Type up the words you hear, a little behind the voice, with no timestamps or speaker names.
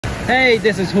Hey,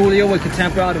 this is Julio with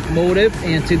Contemporary Automotive,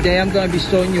 and today I'm going to be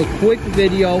showing you a quick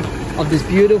video of this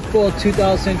beautiful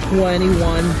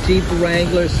 2021 Jeep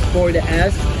Wrangler Sport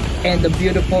S and the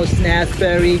beautiful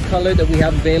Snazberry color that we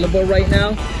have available right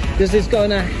now. This is going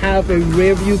to have a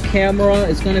rear view camera.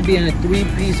 It's going to be in a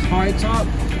 3-piece hardtop.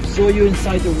 Show you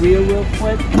inside the rear real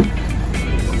quick.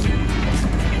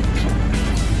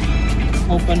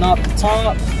 Open up the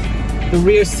top. The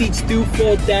rear seats do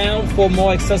fold down for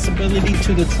more accessibility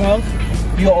to the trunk.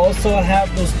 You also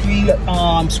have those 3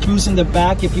 screws in the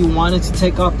back if you wanted to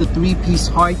take off the 3-piece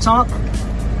hardtop.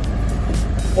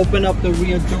 Open up the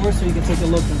rear door so you can take a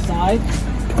look inside.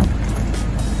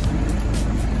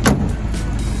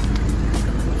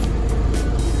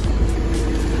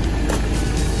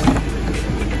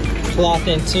 Cloth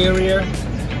interior.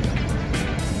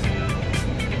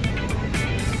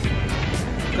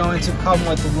 Going to come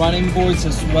with running boards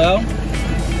as well.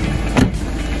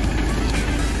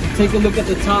 Take a look at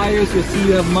the tires. You'll see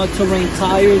you have mud terrain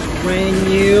tires, brand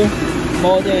new,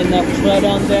 more than enough tread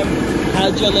on them.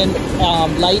 Halogen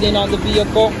lighting on the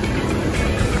vehicle.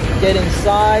 Get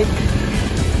inside.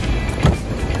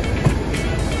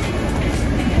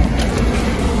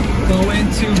 Going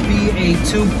to be a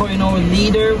 2.0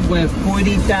 liter with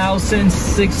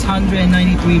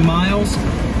 40,693 miles.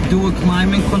 Dual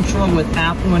climate control with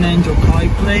Apple and Android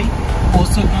CarPlay.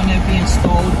 Also going to be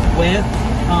installed with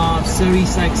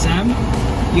Series XM.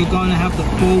 You're going to have the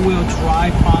 4-wheel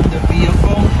drive on the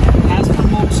vehicle. Has the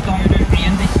remote starter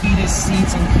and the heated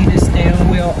seats and heated steering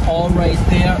wheel all right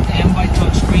there, and by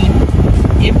touchscreen.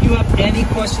 If you have any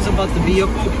questions about the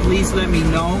vehicle, please let me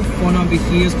know. Phone number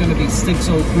here is going to be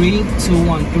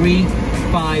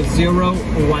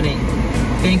 603-213-5018.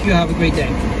 Thank you. Have a great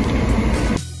day.